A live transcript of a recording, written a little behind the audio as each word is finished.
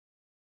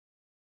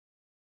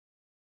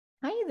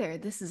Hi there,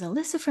 this is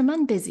Alyssa from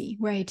Unbusy,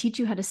 where I teach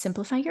you how to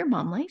simplify your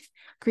mom life,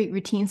 create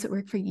routines that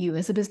work for you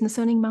as a business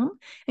owning mom,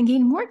 and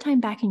gain more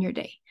time back in your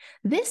day.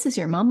 This is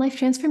your mom life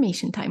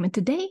transformation time, and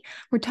today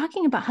we're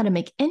talking about how to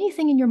make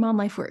anything in your mom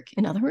life work.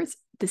 In other words,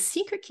 the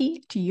secret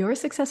key to your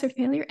success or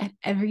failure at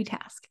every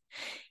task.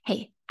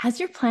 Hey, as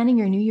you're planning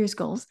your New Year's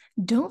goals,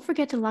 don't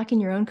forget to lock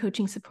in your own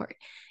coaching support.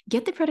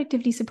 Get the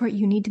productivity support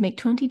you need to make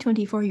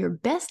 2024 your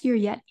best year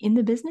yet in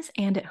the business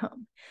and at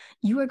home.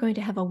 You are going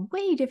to have a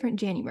way different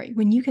January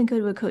when you can go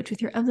to a coach with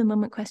your of the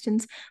moment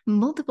questions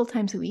multiple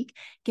times a week,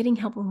 getting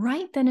help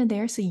right then and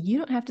there so you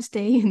don't have to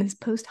stay in this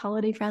post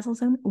holiday frazzle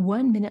zone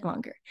 1 minute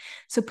longer.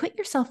 So put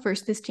yourself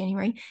first this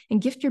January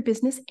and gift your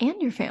business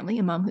and your family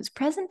a mom who's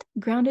present,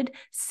 grounded,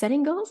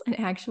 setting goals, and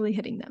actually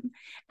hitting them.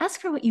 Ask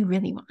for what you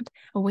really want,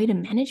 a way to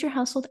manage your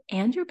household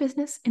and your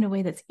business in a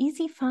way that's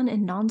easy, fun,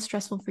 and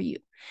non-stressful for you.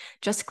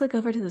 Just click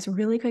over to this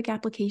really quick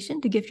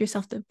application to gift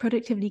yourself the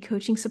productivity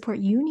coaching support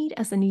you need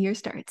as the new year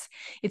starts.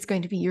 It's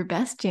going to be your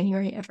best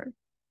January ever.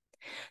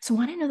 So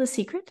want to know the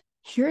secret?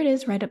 Here it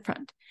is right up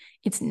front.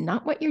 It's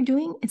not what you're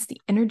doing, it's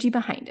the energy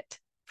behind it.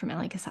 From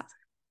Ellie Casasa.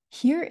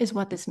 Here is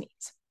what this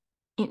means.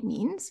 It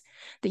means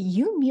that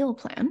you meal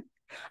plan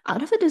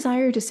out of a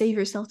desire to save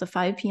yourself the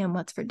 5 p.m.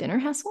 what's for dinner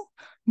hassle,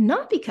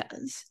 not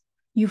because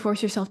you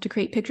force yourself to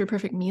create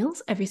picture-perfect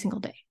meals every single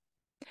day.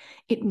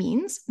 It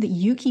means that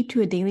you keep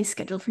to a daily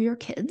schedule for your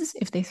kids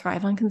if they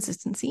thrive on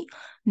consistency,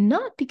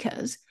 not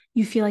because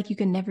you feel like you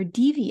can never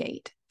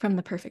deviate from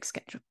the perfect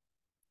schedule.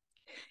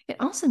 It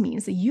also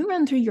means that you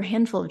run through your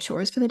handful of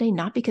chores for the day,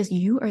 not because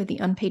you are the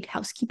unpaid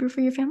housekeeper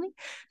for your family,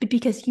 but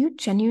because you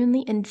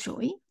genuinely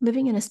enjoy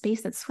living in a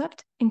space that's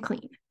swept and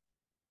clean,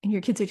 and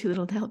your kids are too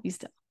little to help you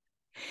still.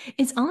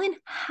 It's all in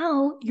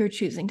how you're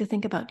choosing to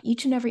think about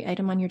each and every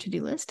item on your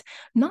to-do list,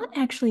 not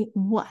actually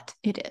what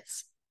it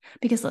is.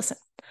 Because listen,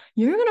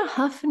 you're going to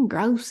huff and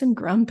grouse and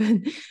grump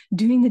and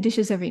doing the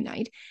dishes every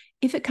night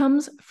if it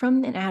comes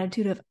from an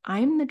attitude of,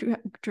 I'm the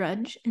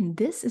drudge and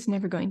this is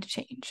never going to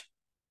change.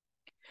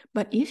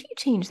 But if you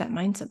change that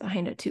mindset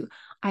behind it to,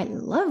 I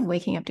love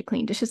waking up to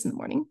clean dishes in the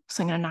morning,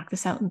 so I'm going to knock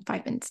this out in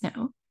 5 minutes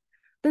now,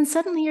 then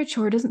suddenly your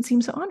chore doesn't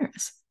seem so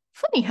onerous.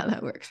 Funny how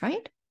that works,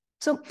 right?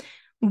 So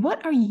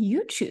what are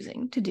you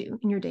choosing to do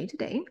in your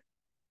day-to-day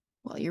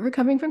while you're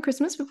recovering from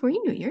Christmas before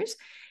your New Year's?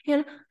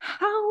 And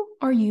how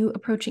are you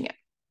approaching it?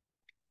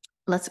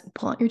 Let's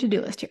pull out your to-do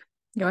list here.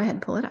 Go ahead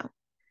and pull it out.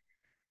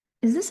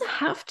 Is this a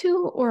have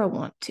to or a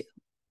want to?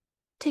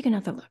 Take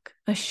another look.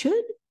 A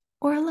should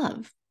or a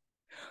love?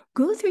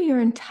 Go through your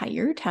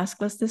entire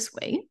task list this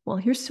way while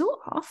you're still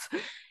off,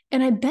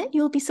 and I bet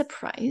you'll be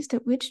surprised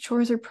at which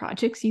chores or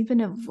projects you've been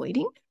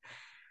avoiding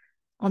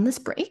on this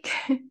break,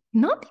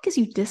 not because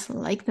you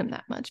dislike them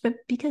that much, but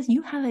because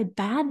you have a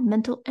bad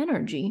mental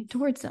energy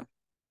towards them.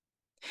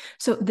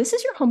 So this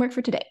is your homework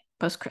for today,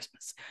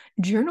 post-Christmas.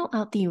 Journal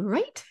out the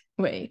right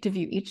way to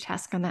view each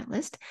task on that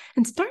list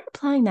and start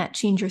applying that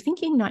change your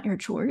thinking, not your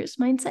chores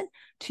mindset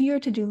to your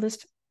to-do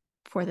list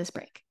for this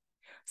break.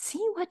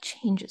 See what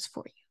changes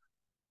for you.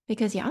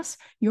 Because yes,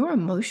 your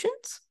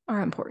emotions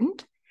are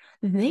important.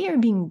 They are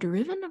being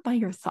driven by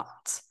your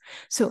thoughts.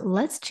 So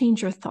let's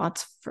change your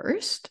thoughts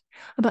first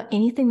about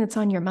anything that's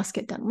on your must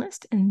get done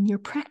list, and you're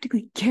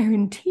practically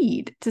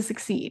guaranteed to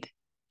succeed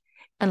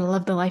and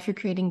love the life you're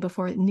creating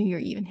before New Year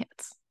even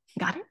hits.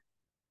 Got it?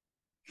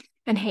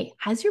 And hey,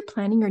 as you're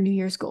planning your New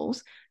Year's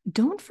goals,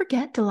 don't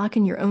forget to lock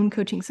in your own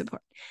coaching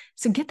support.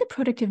 So get the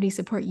productivity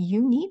support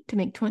you need to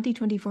make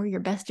 2024 your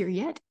best year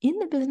yet in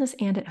the business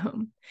and at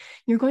home.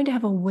 You're going to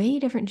have a way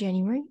different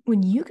January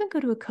when you can go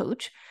to a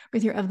coach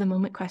with your of the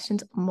moment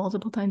questions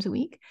multiple times a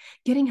week,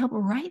 getting help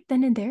right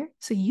then and there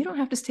so you don't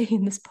have to stay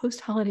in this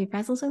post-holiday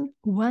frazzle zone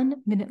 1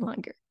 minute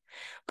longer.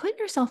 Put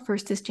yourself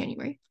first this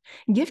January.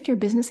 Gift your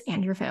business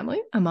and your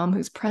family a mom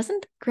who's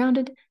present,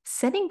 grounded,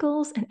 setting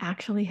goals, and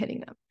actually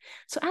hitting them.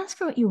 So ask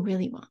for what you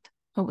really want,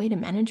 a way to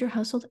manage your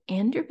household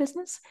and your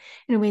business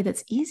in a way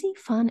that's easy,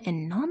 fun,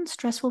 and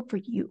non-stressful for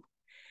you.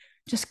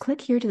 Just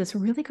click here to this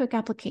really quick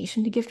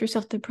application to gift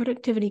yourself the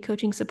productivity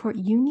coaching support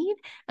you need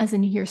as the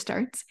new year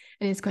starts,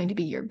 and it's going to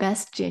be your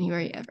best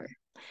January ever.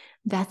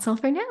 That's all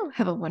for now.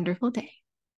 Have a wonderful day.